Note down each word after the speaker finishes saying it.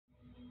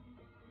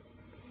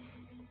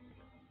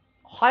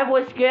Hi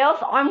boys and girls,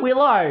 I'm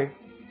Willow.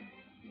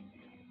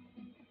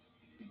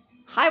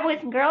 Hi boys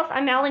and girls,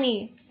 I'm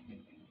Melanie.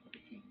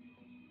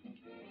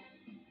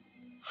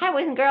 Hi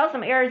boys and girls,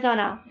 I'm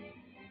Arizona.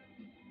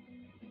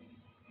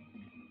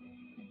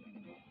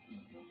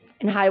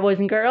 And hi boys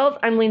and girls,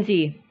 I'm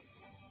Lindsay.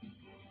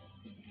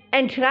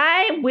 And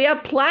today we are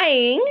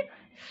playing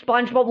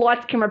SpongeBob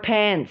Lights Camera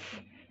Pants.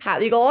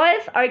 Happy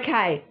guys?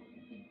 Okay.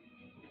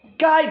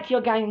 Go to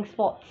your gaming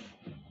spots.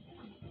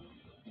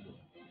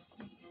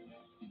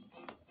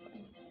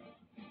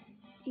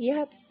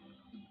 Yep.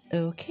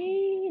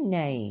 Okay,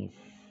 nice.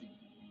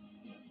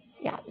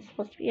 Yeah, this is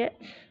supposed to be it.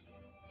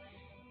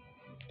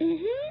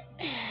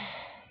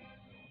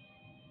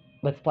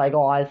 Let's play,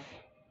 guys.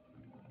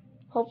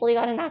 Hopefully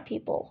got enough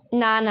people.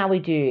 Nah, we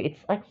do. It's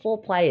like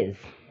 4 players.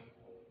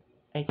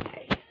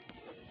 Okay.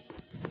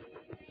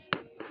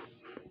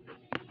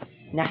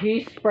 Now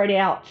who's spread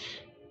out?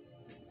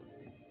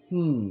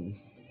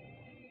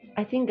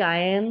 I think I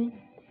am.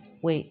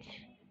 Wait.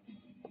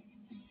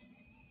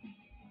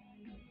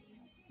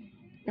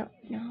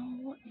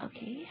 No.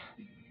 Okay.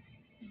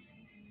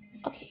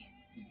 Okay.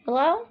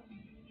 Hello?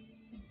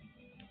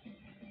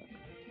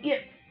 Yep.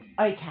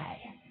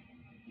 Okay.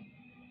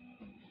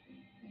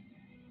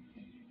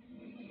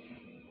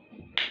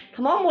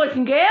 Come on, boys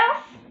and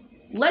girls.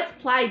 Let's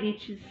play,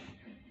 bitches.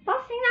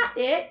 Busting that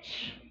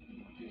bitch.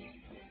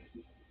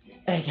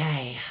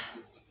 Okay.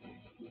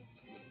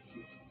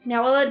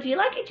 Now, Willa, do you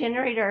like a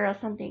generator or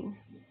something?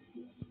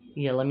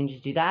 Yeah, let me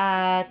just do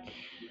that.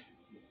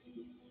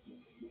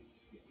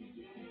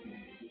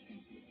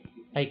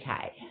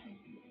 Okay.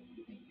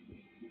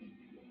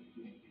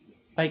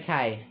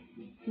 Okay.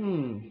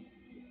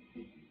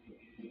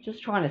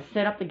 Just trying to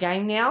set up the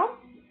game now.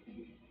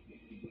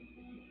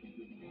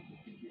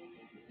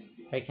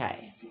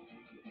 Okay.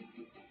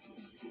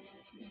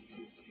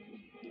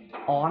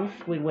 Oh, I'm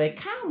Squidward.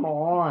 Come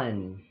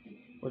on.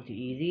 Was it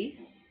easy?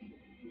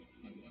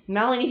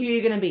 Melanie, who are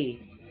you gonna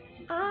be?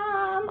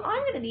 I'm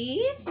gonna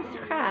be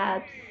Mr.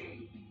 Krabs.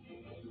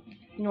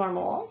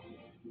 Normal.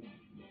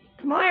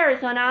 Come on,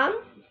 Arizona.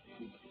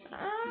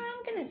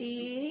 I'm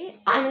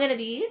gonna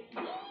be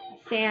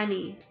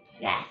Sandy.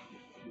 Yes.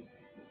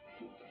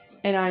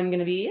 And I'm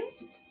gonna be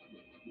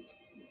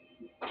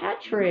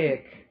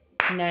Patrick.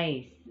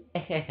 Nice.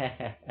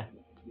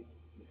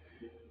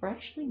 We're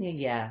actually near,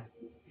 yeah.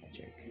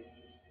 Patrick.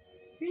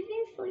 Who's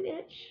being silly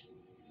bitch?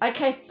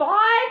 Okay,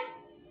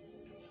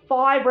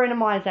 5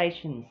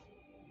 randomizations.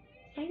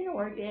 Say the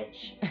word,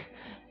 bitch.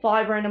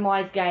 5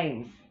 randomized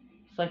games.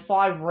 So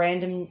 5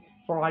 random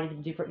varieties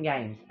of different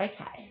games.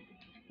 Okay.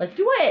 Let's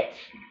do it!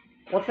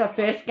 What's our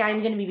first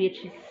game gonna be,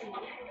 bitches?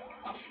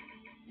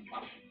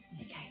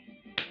 Okay.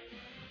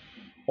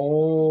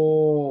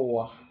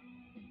 Oh.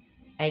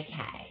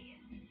 Okay.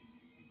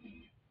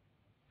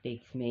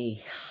 Beats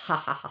me.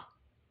 Haha.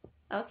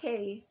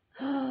 Okay.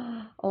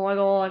 Oh my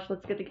gosh,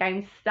 let's get the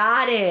game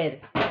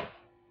started.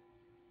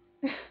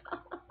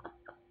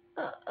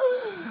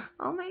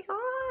 Oh my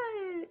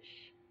gosh.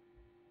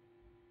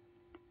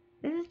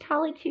 This is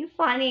totally too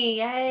funny.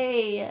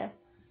 Yay.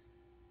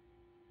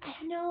 I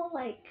don't know,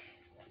 like,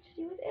 what to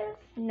do with this.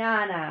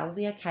 Nah, we'll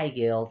be okay,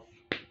 girls.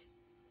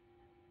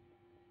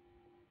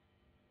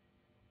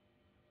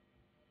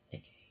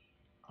 Okay.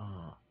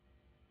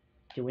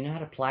 Do we know how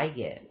to play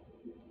yet?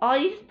 Oh,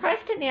 you just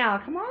pressed it now.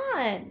 Come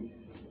on.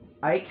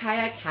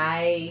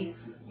 Okay.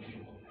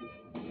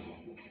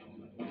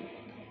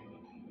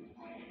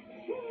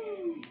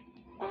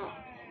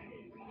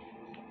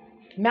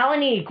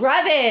 Melanie,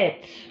 grab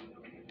it.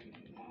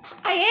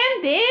 I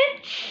am,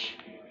 bitch.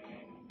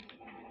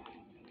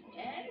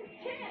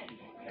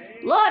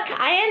 Look,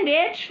 I am,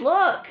 bitch.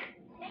 Look.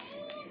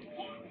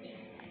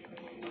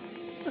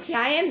 Okay,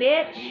 I am,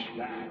 bitch.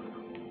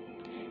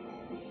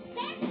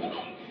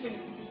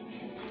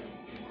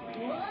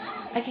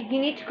 Okay, you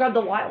need to grab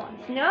the white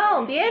ones.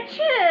 No,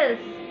 bitches.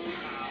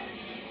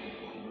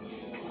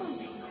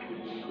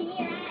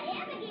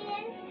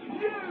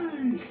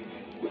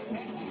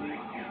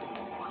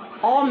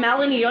 Oh,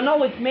 Melanie, you're not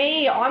with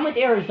me. I'm with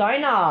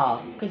Arizona.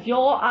 Because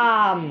you're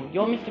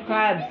Mr.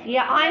 Krabs.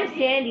 Yeah, I'm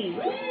Sandy.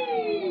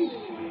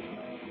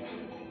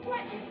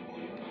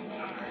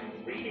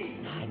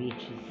 Nah,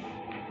 bitches.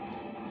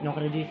 Not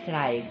gonna do this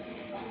today.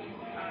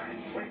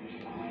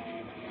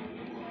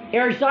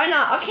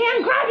 Arizona. Okay,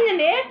 I'm grabbing them,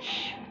 bitch.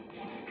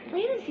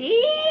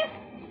 Lindsay.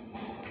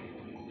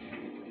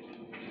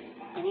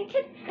 I need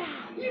to...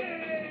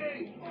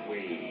 Yay!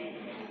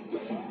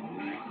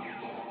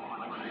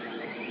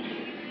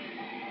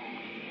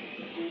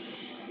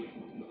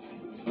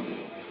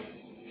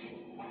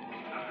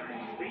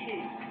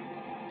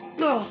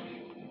 Oh.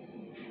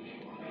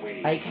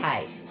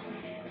 Okay.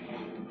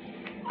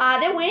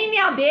 They're winning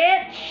now,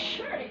 bitch.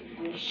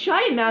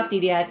 Shut your mouth,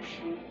 idiot.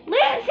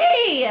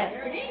 Lindsay!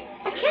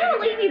 I can't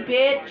believe you,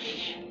 bitch.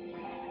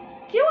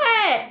 Do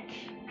it.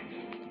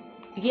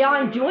 Yeah,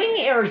 I'm doing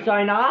it,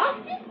 Arizona.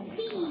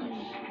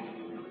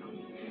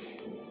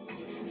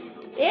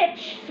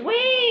 Bitch,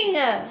 swing.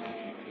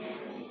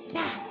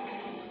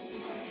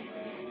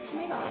 Oh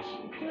my gosh.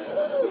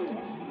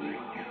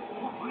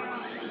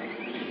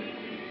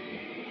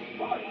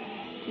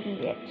 Chicken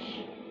bitch.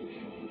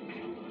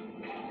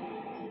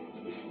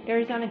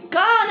 Arizona, go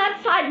on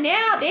that side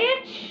now,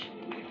 bitch!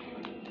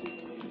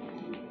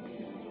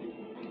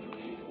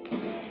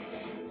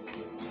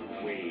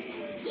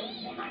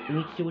 We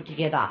need to do it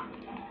together.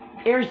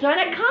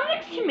 Arizona, come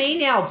next to me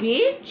now,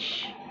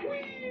 bitch!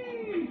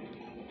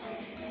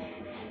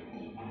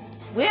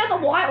 Where are the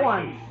white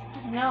ones?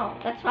 I don't know.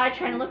 That's why I'm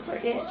trying to look for a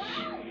bitch.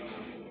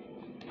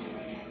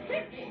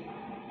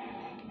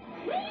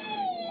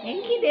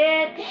 Thank you,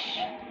 bitch.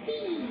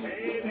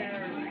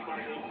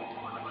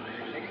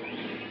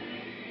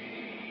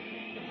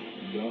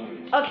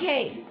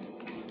 Okay.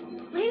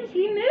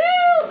 Lindsay,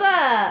 move!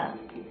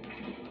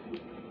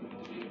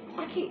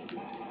 Okay.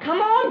 Come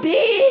on,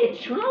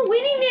 bitch! We're not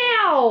winning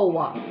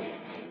now!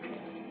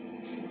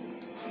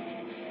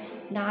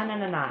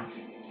 Nah.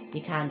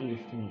 You can't do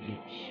this to me,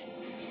 bitch.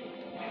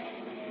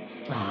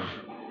 Ah.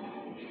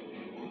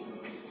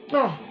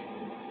 Oh.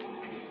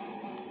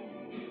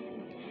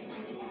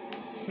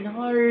 No.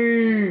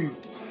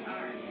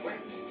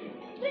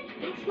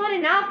 That's not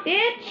enough,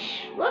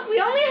 bitch. Look, we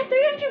only have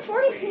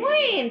 340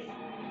 points.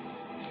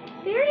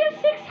 They already have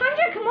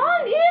 600. Come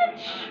on,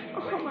 bitch.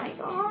 Oh my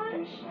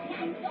gosh.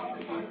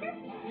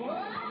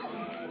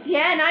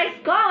 Yeah, nice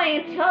going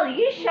until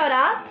you shut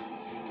up.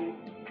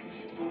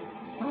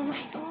 Oh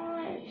my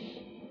gosh.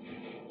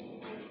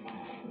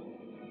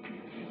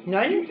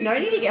 No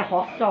need to get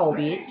hostile,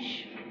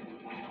 bitch.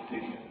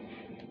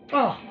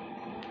 Oh.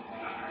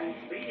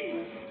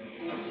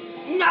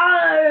 No!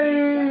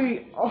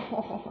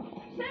 Oh.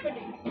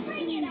 70,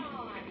 bring it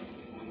on!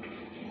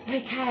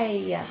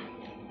 Okay.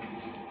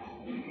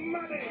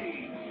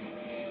 Money!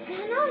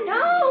 No,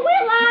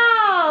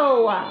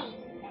 Willow!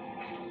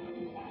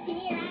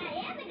 Here I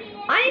am again!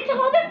 I need to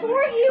hold it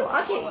for you.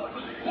 Okay.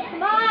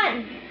 Come on.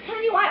 How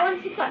many white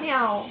ones you got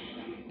now?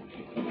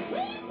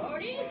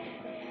 40?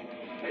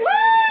 Woo!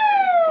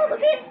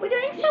 Look at, we're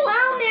doing so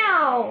well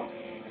now.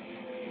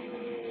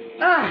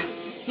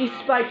 You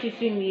spoke too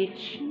soon,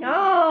 bitch.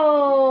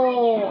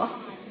 No.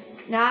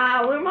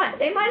 Nah,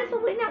 they might as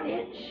well win that,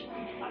 bitch.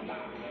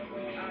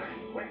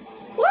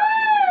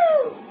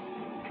 Woo!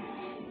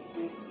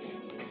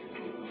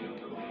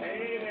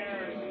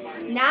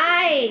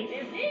 Nice.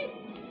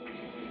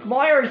 Come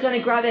on, Arizona,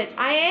 grab it.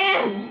 I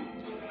am.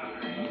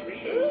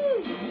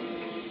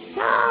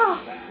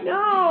 Ah,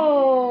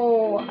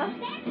 no.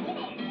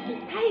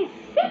 Hey,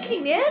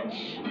 sickening, bitch.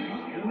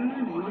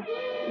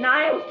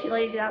 Nah, it was too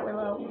late to do that,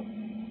 Willow.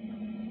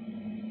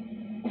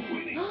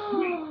 Woo!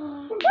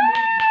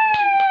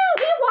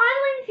 We won,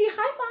 Lindsay.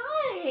 High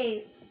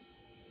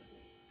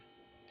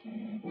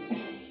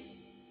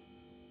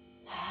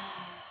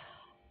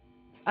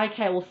five.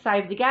 Okay, we'll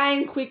save the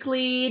game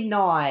quickly.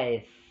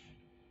 Nice.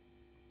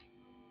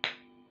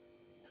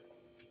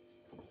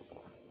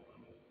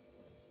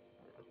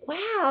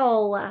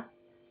 Wow.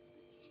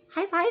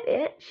 High five,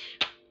 bitch.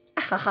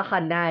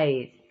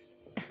 Nice.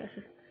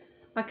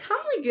 I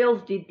can't believe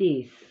girls did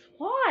this.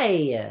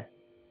 Why?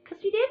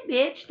 Because we did,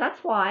 bitch.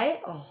 That's why.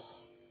 Oh,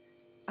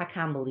 I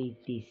can't believe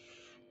this.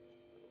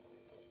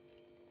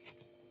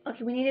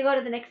 Okay, we need to go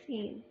to the next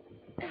game.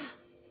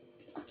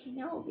 Okay,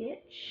 no,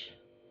 bitch.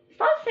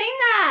 Stop saying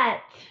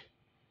that.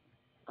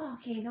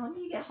 Okay, no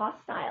need to get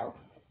hostile.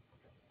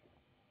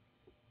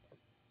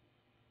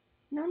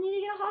 No need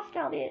to get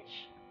hostile,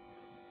 bitch.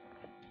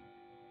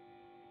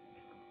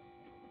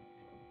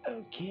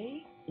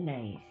 Okay,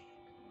 nice.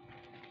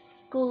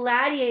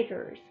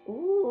 Gladiators.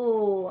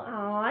 Ooh, oh,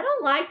 I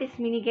don't like this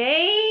mini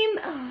game.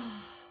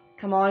 Oh,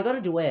 come on, I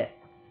gotta do it.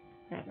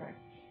 Whatever.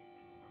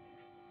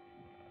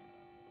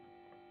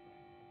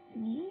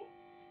 Yeah.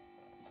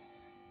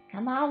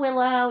 Come on,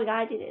 Willow, we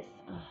gotta do this.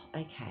 Oh,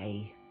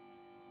 okay.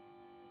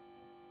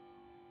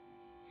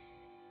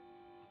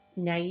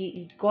 Now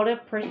you gotta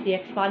press the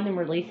X button and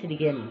release it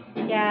again.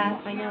 Yeah,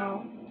 I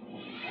know.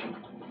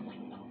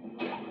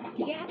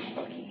 Yeah,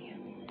 okay.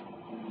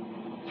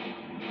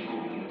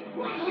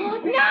 Oh,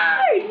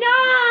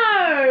 no!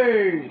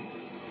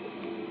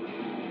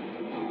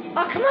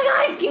 Oh, come on,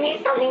 guys, give me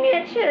something,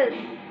 bitches.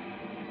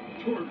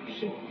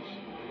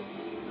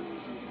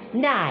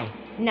 Nah,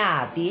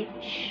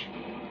 bitch.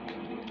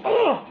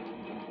 Oh!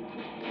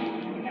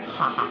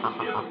 Ha ha ha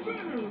ha.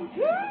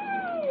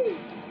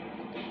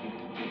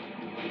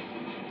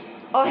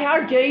 Oh, how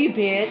dare you,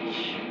 bitch?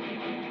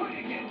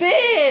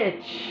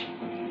 Bitch!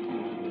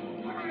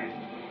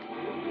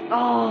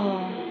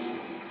 Oh.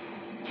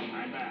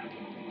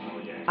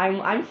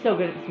 I'm so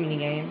good at this mini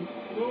game.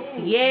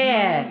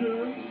 Yeah.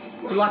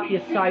 Good luck,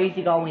 you're so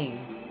easy going.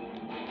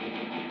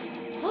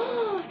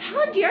 Oh,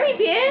 how dare you,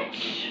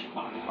 bitch?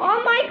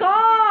 Oh my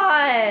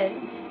god.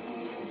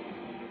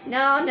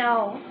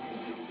 No.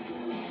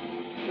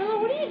 Oh,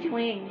 what are you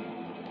doing?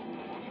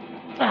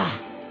 Ah.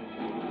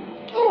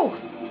 Oh.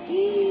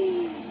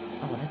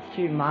 Oh, that's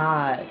too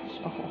much.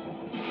 Oh.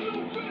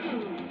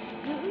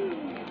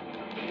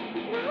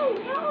 No.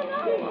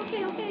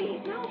 Okay.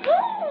 No.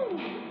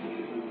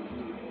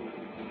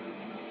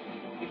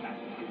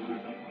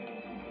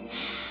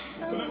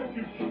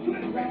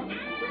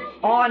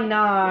 Oh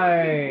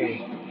no!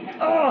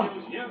 Oh!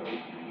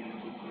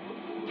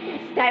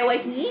 Stay away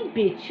from me,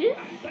 bitches!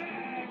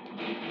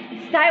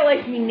 Stay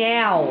away from me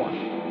now!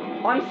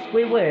 I'm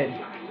Squidward.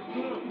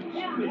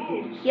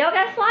 Yo,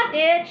 guess what,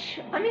 bitch?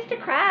 I'm Mr.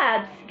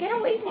 Krabs. Get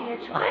away from me,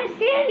 bitch. I'm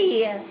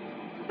Sandy.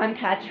 I'm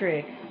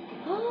Patrick.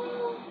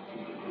 Oh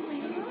my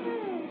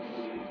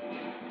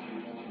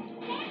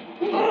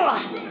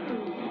gosh.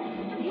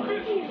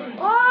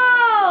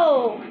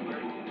 Oh!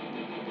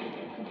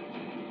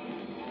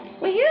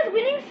 Wait, who's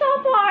winning so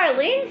far?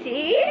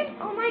 Lindsay?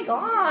 Oh my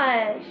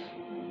gosh.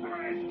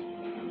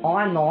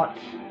 I'm not.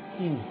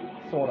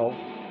 Sort of.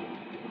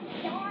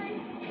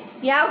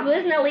 Yeah,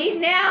 who's in the lead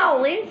now?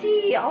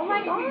 Lindsay. Oh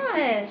my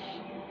gosh.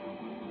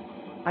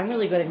 I'm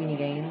really good at mini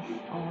games.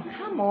 Oh,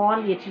 come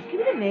on, bitches.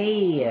 Give it to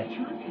me.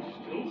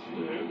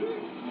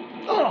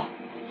 Oh!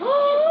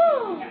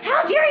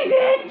 How dare you,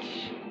 bitch!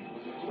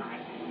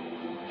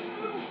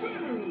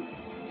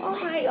 Oh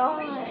my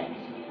gosh.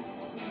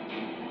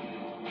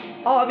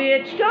 Oh,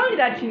 bitch, don't do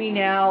that to me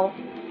now.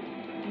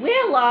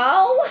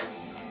 Willow?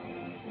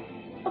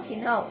 Okay,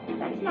 no,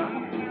 that's not.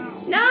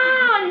 No,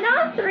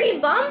 not 3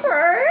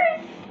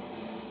 bumpers.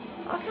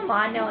 Oh, come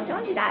on, no,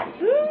 don't do that.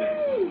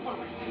 Ooh.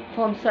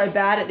 Oh, I'm so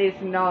bad at this.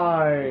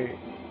 No.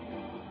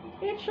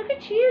 Bitch, look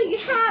at you. You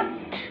have.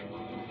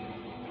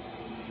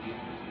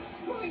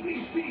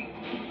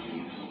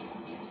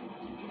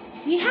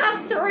 You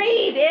have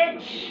 3,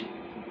 bitch.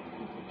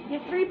 You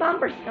have 3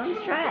 bumpers. Don't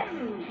stress.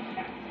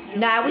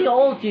 Nah, we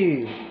all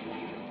do.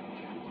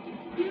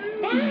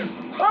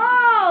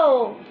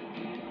 Oh!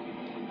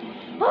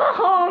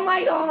 Oh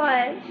my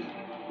gosh.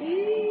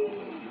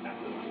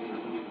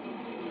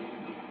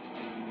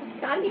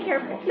 Gotta be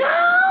careful.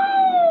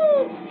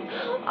 No!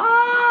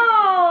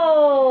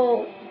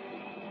 Oh!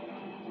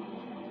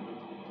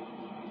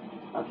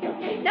 Okay,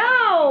 okay.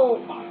 No!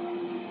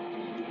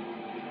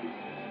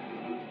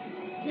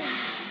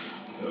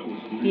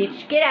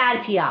 Bitch, get out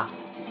of here.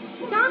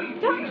 Don't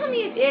call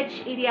me a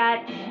bitch,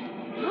 idiot.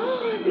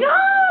 No!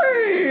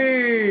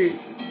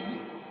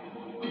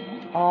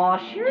 Oh,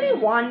 she already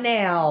won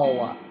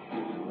now.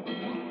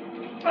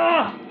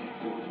 Ugh!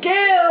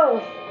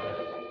 Girls!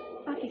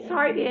 Okay,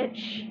 sorry,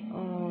 bitch.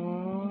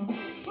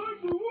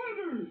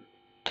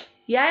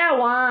 Yeah, I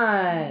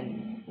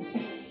won.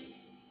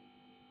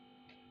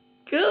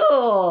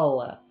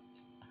 Cool.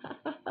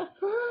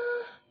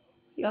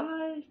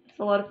 Guys, it's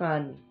a lot of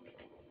fun.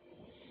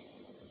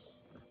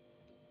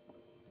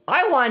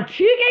 I won 2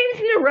 games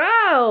in a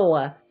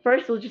row.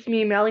 First, it was just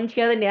me and Melanie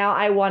together. Now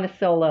I won a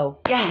solo.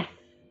 Yes.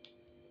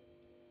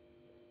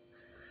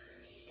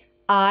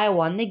 I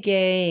won the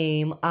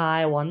game.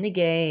 I won the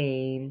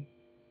game.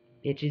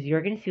 Bitches,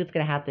 you're gonna see what's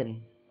gonna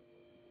happen.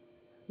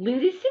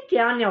 Lindsay, sit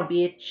down now,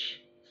 bitch.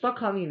 Stop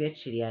calling me a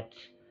bitch, idiot.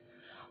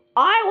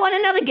 I won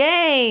another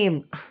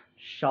game.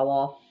 Show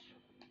off.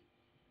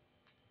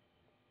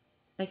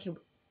 Okay,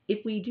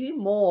 if we do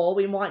more,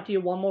 we might do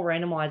one more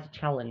randomizer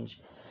challenge.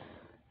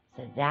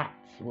 So that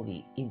will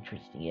be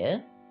interesting,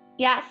 yeah?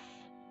 Yes.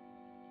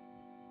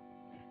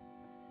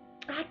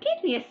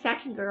 Give me a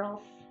second,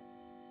 girls.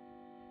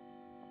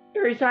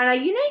 Arizona,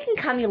 you know you can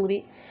come here a little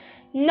bit.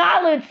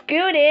 Not let's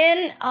scoot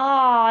in.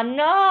 Oh,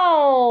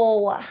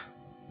 no.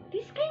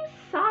 This game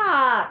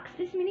sucks.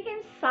 This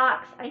minigame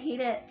sucks. I hate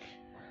it.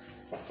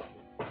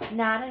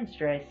 Nah, don't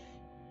stress.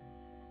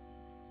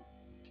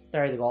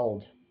 Throw the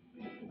gold.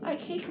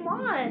 Okay, come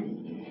on.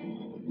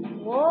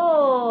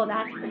 Whoa,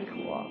 that's pretty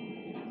cool.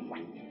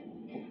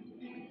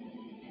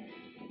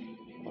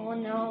 Oh,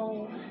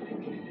 no.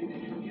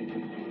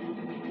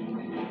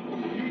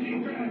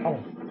 Oh.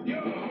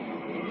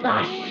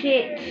 Ah,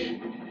 shit.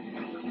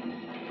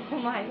 Oh,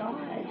 my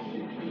gosh.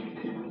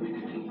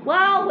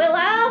 Whoa,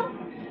 Willow.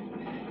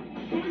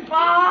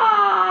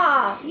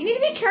 Ah! You need to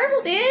be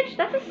careful, bitch.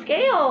 That's a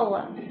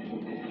scale.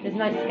 There's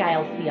no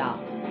scales here.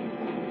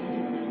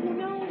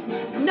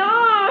 No!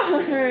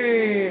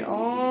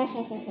 Oh.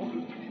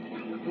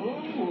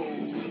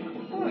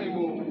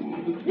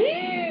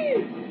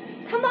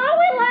 Come on,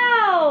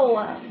 Willow!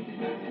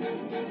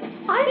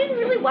 I did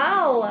really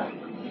well.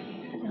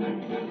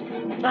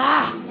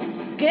 Ah!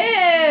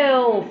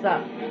 Girls!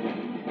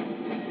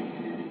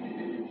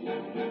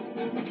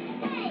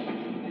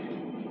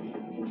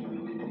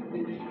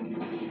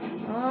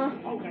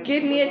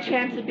 Give me a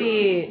chance a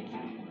bit.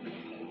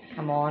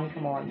 Come on,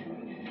 come on.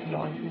 Come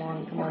on, come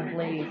on, come on,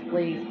 please,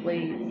 please,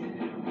 please.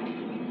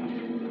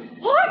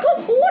 Oh, I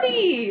got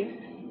 40!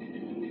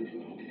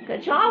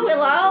 Good job,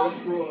 Willow.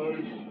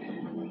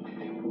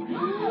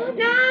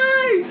 No!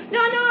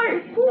 No, no!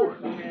 Whew.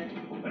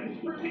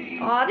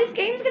 Oh, this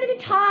game's gonna be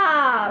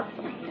tough.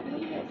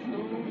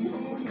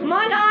 Come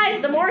on,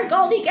 guys. The more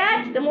gold you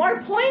get, the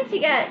more points you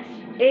get.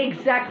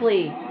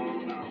 Exactly.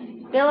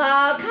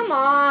 Willow, come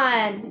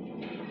on.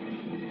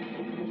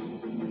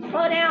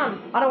 Slow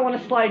down. I don't want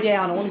to slow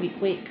down. I want to be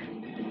quick.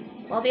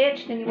 Well,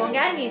 bitch, then you won't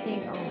get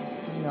anything. Oh,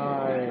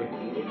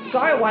 no. Go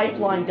away,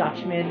 Flying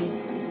Dutchman.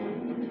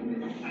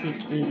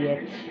 Sick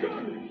idiot.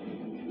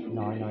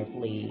 No, no,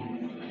 please.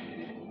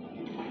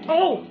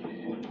 Oh!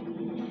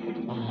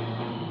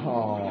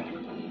 Oh.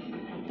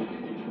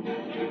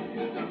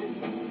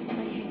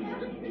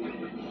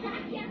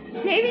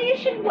 Maybe you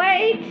should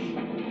wait.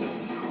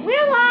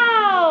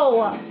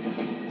 Willow!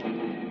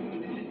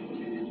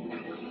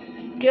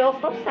 Girl,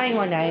 stop saying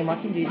my name. I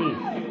can do this.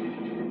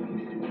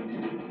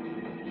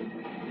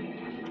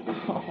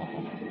 Oh,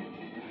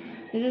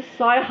 this is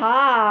so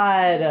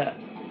hard.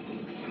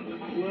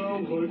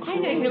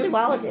 I'm doing really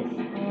well at this.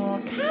 Oh,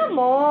 come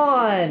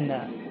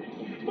on.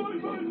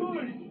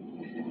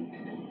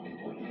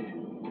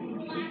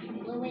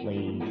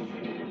 Please.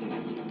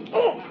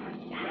 Oh,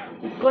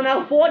 got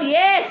another 40,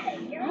 yes!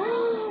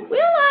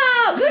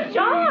 Willow, good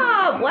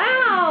job!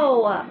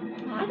 Wow!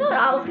 I thought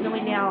I was gonna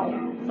win now.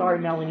 Sorry,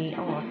 Melanie.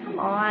 Oh, come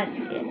on,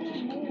 bitch.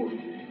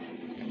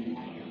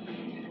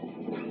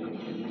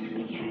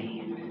 Okay.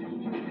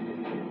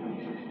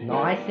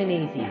 Nice and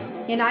easy.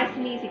 Yeah, nice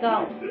and easy,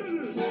 go.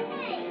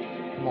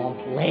 Come on,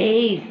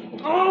 please.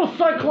 Oh,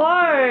 so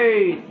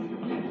close!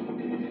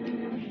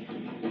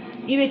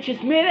 You bitch,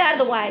 just move out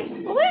of the way.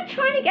 Well, we're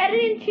trying to get it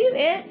in too,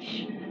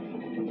 bitch.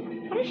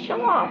 What a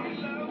show off.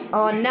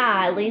 Oh,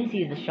 nah,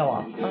 Lindsay is a show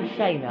off. I'll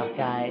show you now,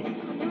 guys.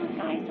 Come on,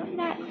 guys, don't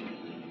that.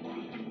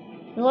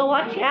 Willow,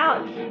 watch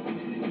out.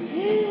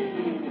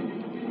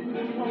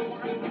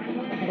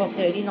 I got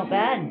 30, not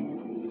bad.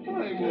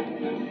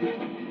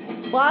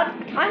 What?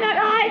 Time out,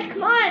 guys,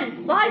 come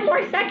on. 5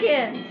 more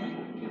seconds.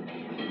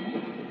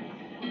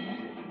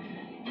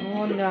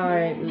 Oh,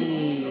 no,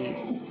 please.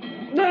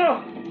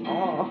 No.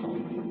 Oh.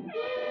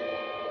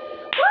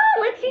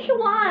 Oh, let's see who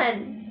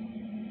won.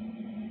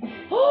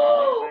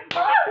 Oh,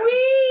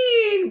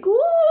 Irene!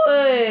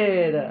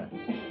 Good!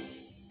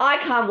 I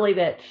can't believe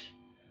it.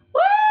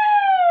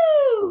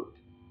 Woo!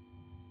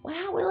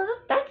 Wow, Willow,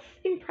 that's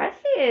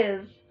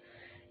impressive.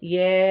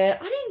 Yeah,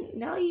 I didn't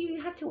know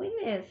you had to win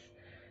this.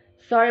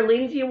 So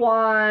Lindsay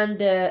won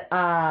the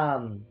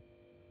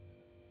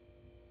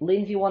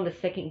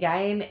second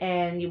game,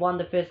 and you won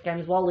the first game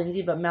as well,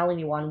 Lindsay, but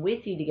Melanie won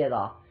with you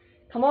together.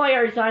 Come on,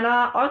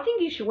 Arizona. I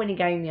think you should win a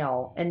game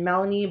now, and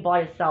Melanie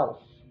by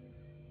herself.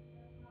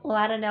 Well,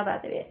 I don't know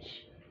about the bitch.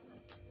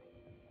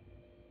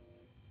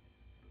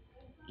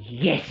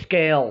 Yes,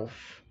 girls.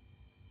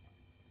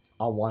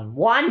 I won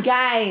 1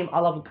 game. I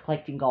love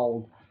collecting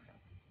gold.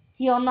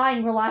 Yeah, I'm not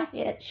in real life,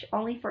 bitch.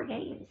 Only for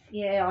games.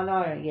 Yeah, I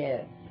know,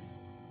 yeah.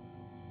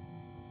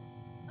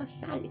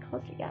 Okay, gotta be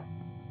closer, yeah.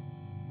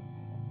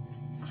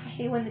 I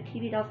hate when the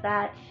TV does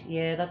that.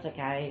 Yeah, that's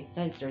okay.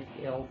 Don't stress,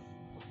 girls.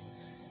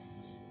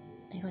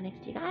 Are you go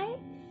next to you guys?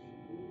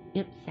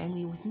 Yep, same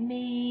way with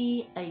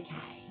me.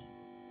 Okay.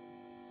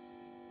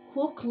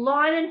 Hook,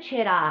 line, and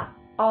cheddar.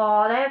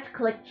 Oh, they have to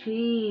collect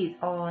cheese.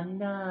 Oh,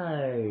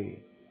 no.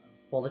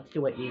 Well, let's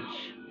do it each.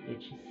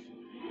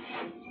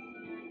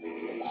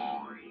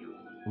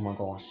 Oh my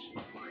gosh.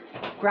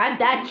 Grab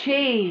that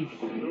cheese.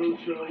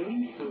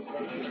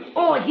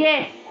 Oh,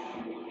 yes.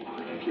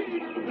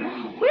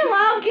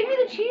 Willow, give me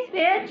the cheese,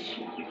 bitch.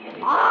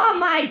 Oh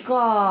my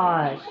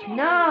gosh.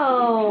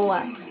 No.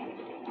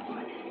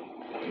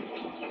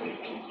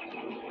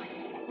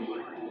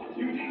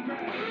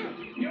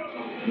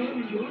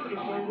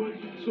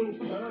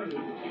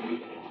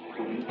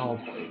 Oh,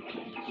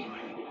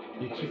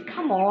 bitches,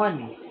 come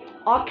on.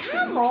 Oh,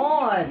 come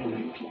on.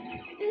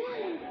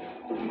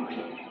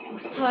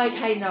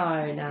 Okay,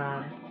 no,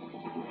 nah.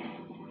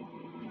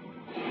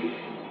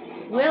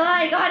 Willow,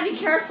 you gotta be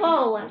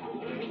careful.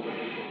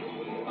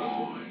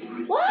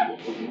 What?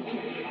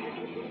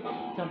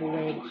 Double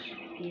edge,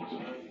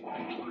 bitches.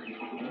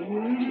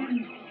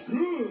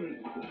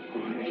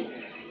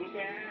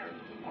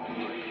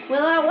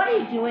 Willow, what are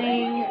you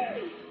doing?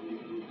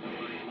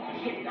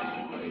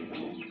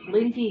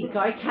 Lindsay,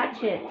 go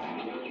catch it.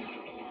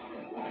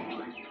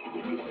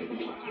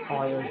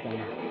 Oh, you're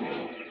done.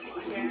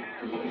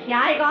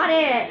 Yeah, I got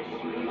it.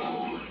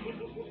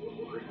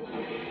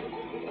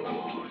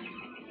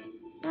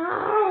 No.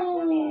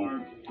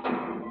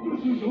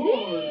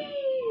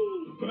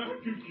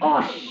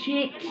 Oh,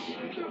 shit.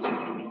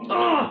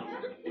 Oh.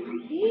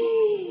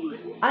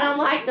 I don't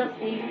like those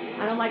things.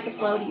 I don't like the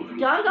floaties.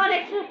 Don't go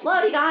next to the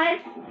floaty, guys.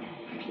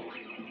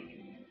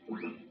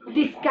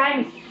 This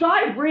game is so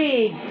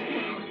rigged.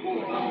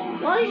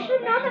 Well, you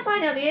should have known that by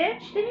now,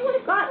 bitch. Then you would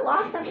have got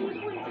lost that many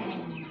points.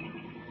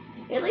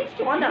 At least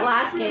you won that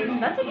last game, so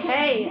that's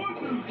okay.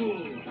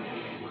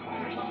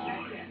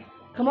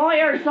 Come on,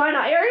 Arizona.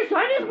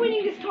 Arizona's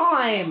winning this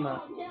time.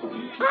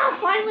 Ah,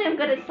 finally I'm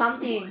good at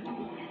something.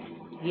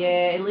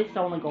 Yeah, at least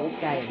I won the gold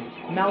game.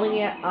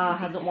 Melanie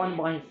hasn't won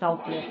by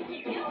herself yet.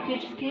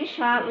 Bitch, can you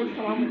shout at least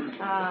I won with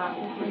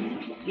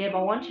Lindsay? Yeah, but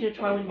I want you to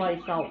try win by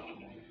yourself.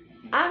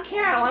 I don't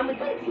care, I won with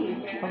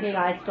Lindsay. Okay,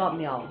 guys, stop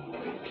me out.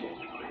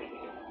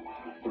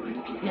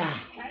 Yeah.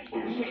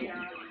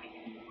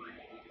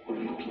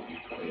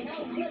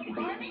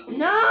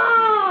 No!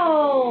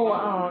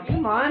 Oh,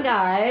 come on,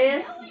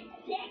 guys.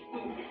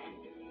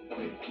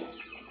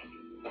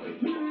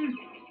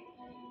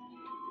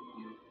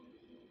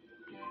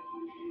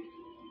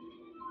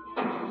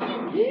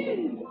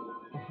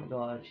 Oh my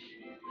gosh.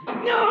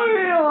 No!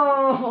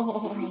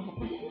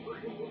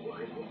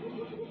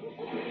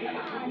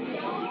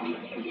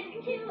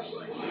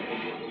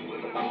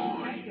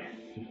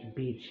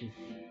 which is...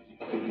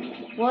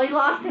 Well, he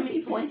lost how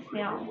many points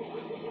now?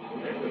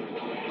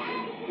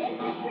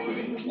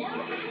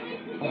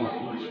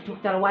 Oh, you just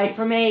took that away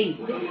from me.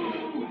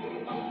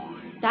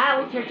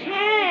 That was your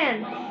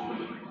chance.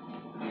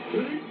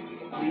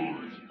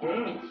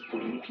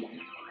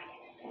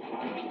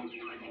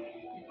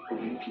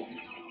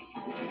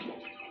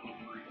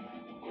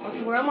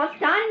 Okay, we're almost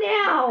done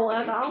now.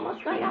 We're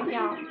almost going up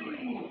now.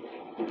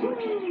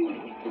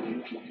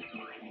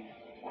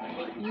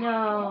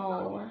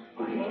 No.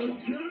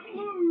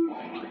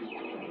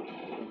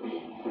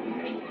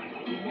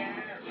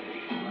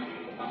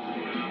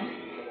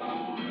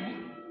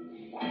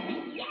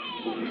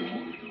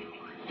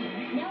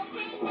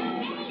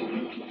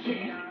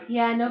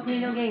 Yeah, no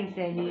pain, no gain,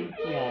 Sandy.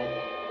 Yeah.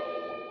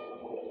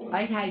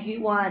 Okay,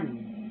 you won.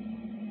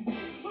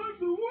 I'm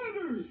the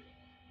winner!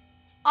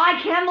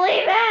 I can't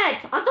believe it!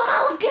 I thought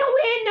I was gonna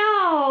win.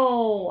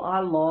 No, I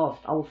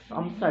lost.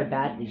 I'm so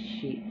bad at this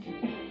shit.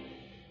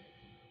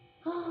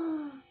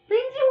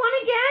 Lindsay won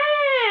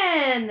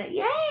again!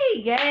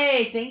 Yay!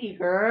 Yay! Thank you,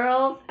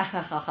 girls.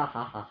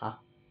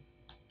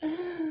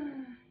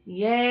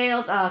 Yay! That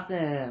was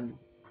awesome.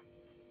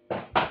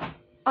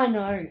 I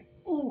know.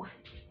 Ooh.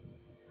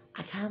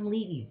 I can't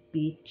believe you,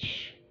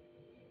 bitch.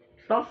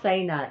 Stop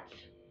saying that.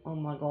 Oh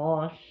my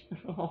gosh.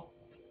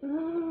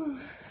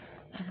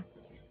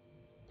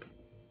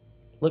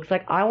 Looks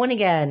like I won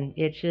again.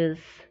 It's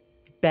just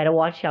better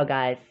watch out,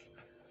 guys.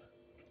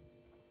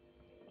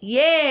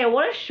 Yeah,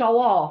 what a show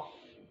off.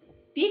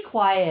 Be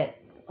quiet.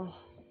 Oh,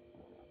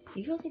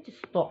 you guys need to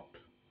stop.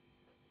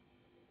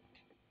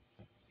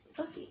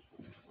 Okay.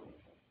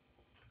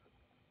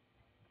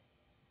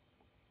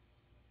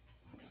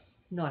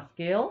 Nice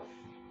girls.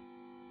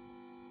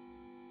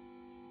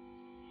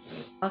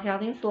 Okay, I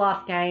think it's the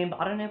last game, but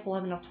I don't know if we'll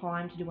have enough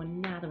time to do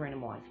another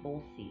randomized.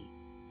 We'll see.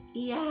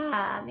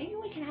 Yeah, maybe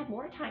we can have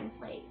more time to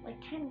play,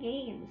 like 10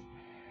 games.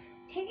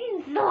 10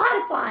 games is a lot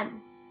of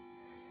fun.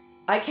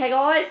 Okay,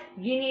 guys,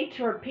 you need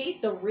to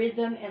repeat the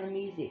rhythm and the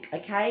music,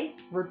 okay?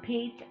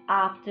 Repeat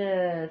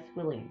after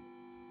Squilling.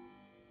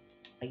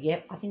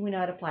 Yep, I think we know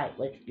how to play it.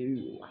 Let's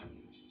go.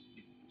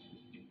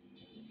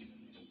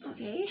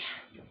 Okay.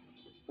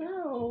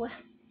 Whoa.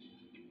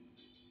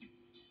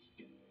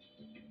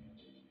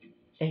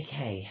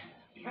 Okay.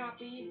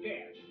 Copy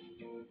this.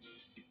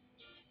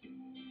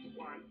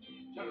 1,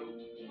 2,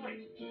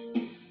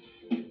 3.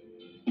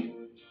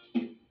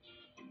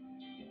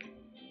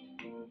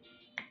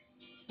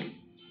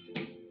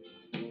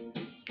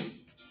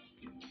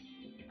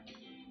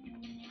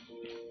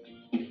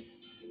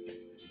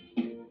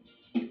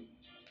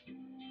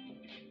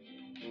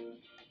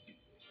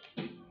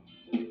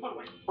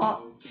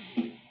 Oh.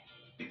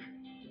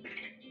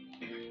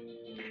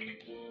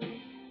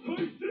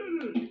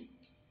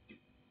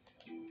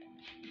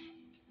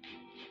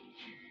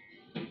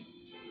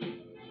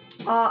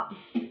 I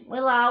did it!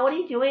 Willa, what are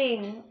you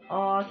doing?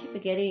 Oh, I keep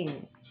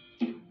forgetting.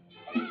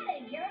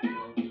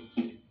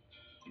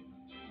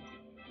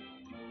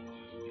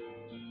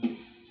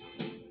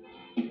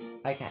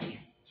 Okay.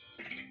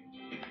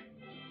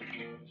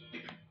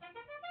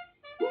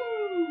 Woo!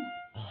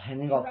 Oh, and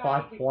then got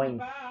 5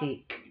 points.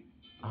 Sick.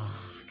 Ah,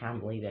 I can't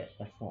believe it.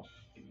 That's not...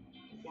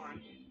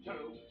 1, 2,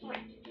 3.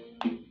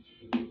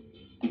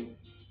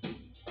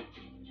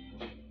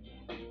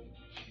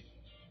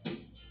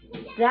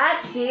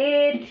 That's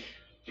it!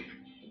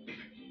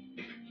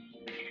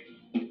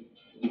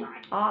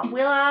 Oh,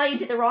 Willa, you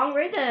did the wrong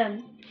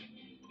rhythm.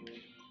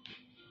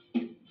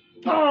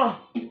 Oh!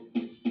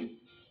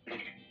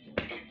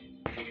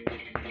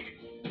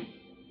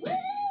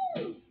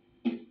 Woo!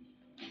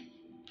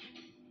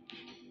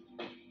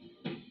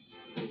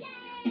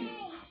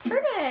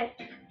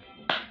 Perfect!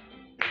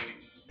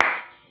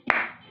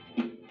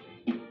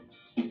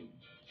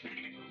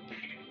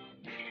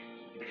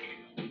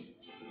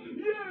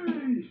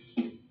 Yay!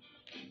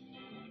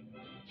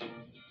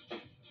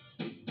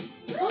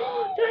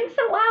 Doing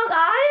so well,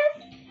 guys!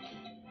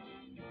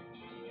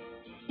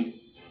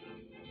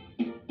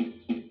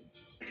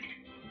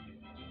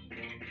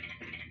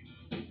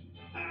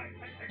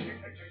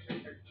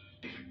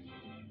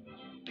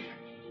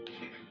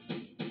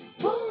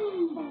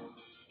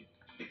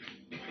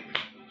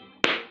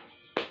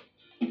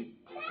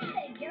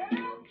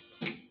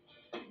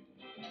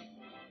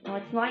 No,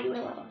 it's not you,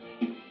 Willa.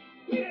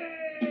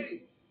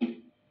 Yay!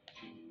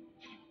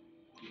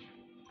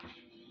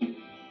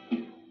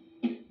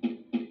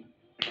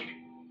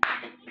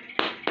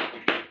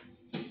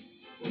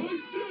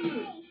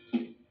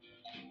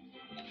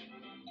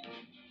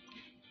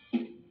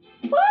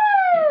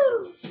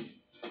 Woo!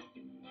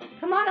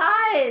 Come on,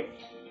 guys!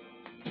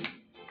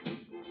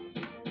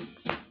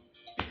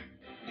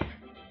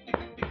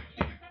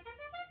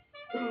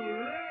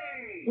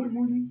 Hooray! I'm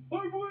winning!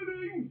 I'm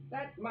winning!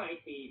 That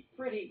might be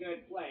pretty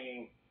good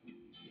playing.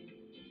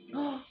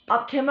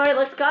 Up Timo,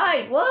 let's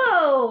go!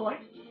 Whoa!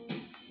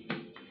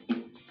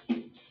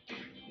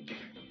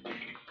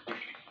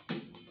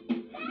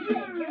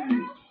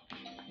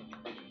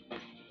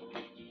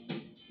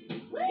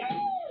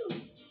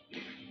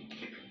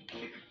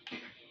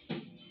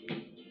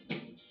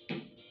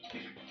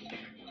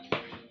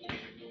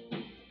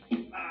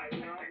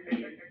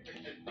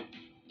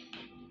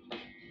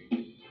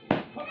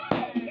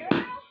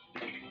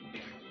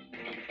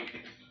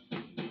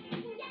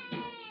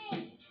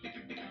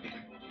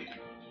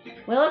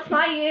 Well, it's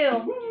not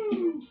you.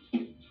 Woo!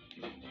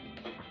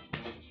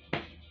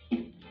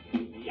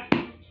 Yeah.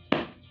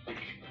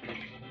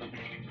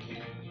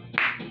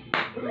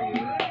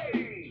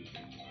 Hooray!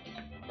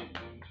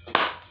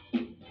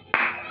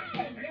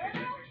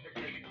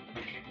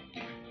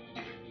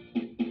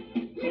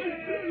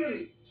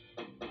 Yay!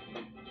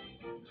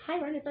 Hi,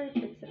 Runny Bird.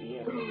 Thanks for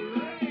you.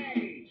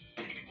 Hooray!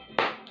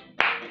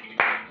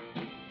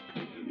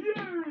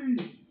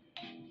 Yay!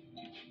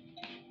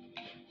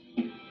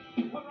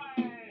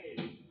 Hooray!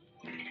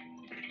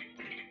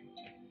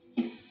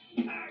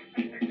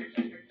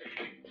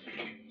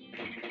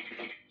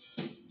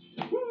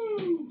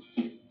 Woo!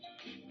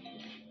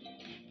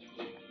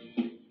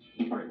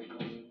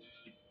 Barnacles.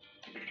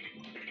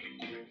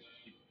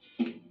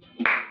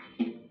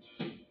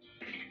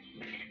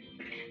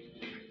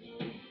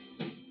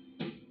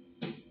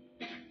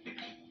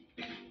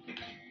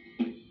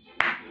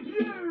 Yay!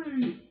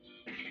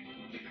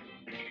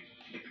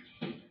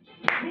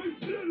 I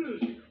did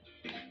it!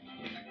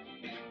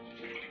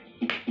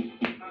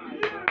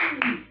 Yay!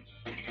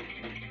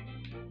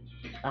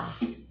 Ah.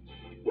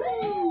 Woo!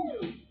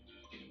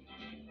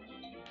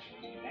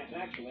 That's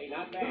actually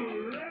not bad.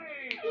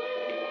 Hooray! Woo!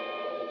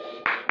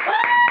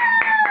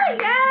 Yay!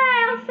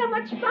 That was so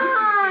much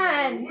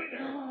fun.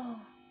 Winner!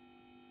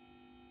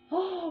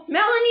 Oh,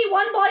 Melanie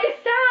won by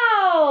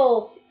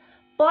herself.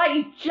 But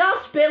you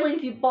just barely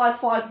did by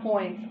 5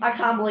 points. I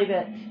can't believe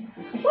it.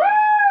 Woo!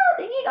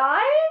 Thank you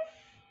guys.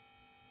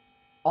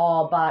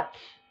 Oh, but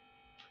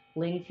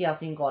Lindsay, I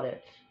think, got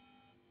it.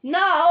 No,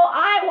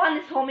 I won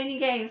this whole mini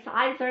game, so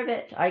I deserve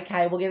it.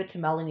 Okay, we'll give it to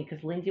Melanie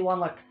because Lindsay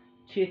won like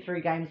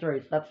 2-3 games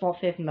through, so that's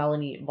not fair for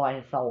Melanie by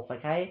herself,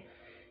 okay?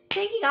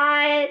 Thank you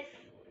guys.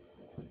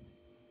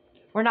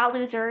 We're not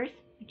losers,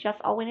 we're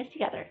just all winners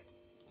together.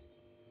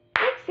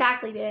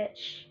 Exactly,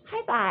 bitch.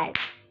 High five.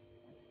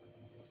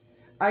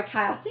 Okay,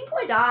 I think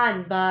we're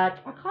done, but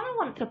I kind of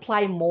want to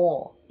play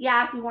more.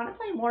 Yeah, if we want to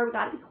play more, we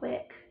gotta be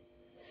quick.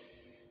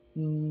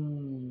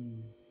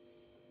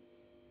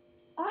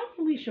 I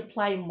think we should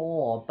play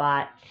more,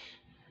 but...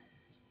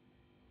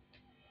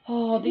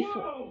 Oh, this one...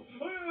 Wow!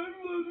 I'm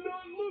the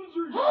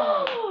non-loser!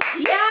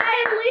 Yay,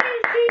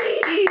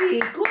 Lindsay!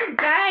 Good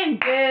game,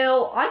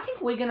 girl. I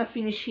think we're gonna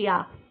finish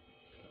here.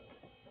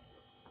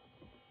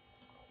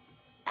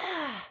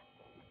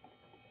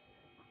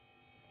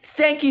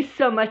 Thank you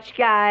so much,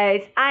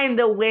 guys. I'm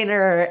the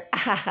winner.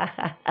 Woo!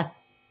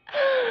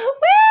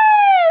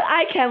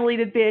 I can't believe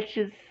it,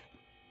 bitches.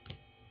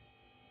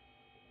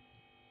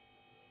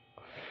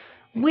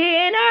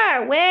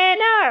 Winner!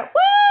 Winner!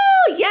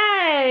 Woo!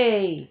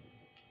 Yay!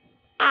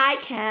 I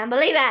can't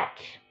believe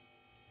it.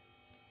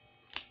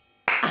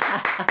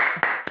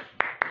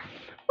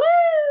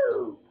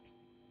 Woo!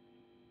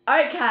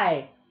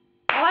 Okay.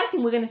 I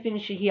think we're going to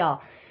finish it here.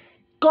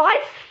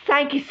 Guys,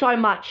 thank you so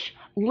much.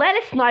 Let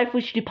us know if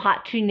we should do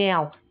part 2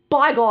 now.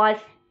 Bye,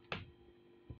 guys.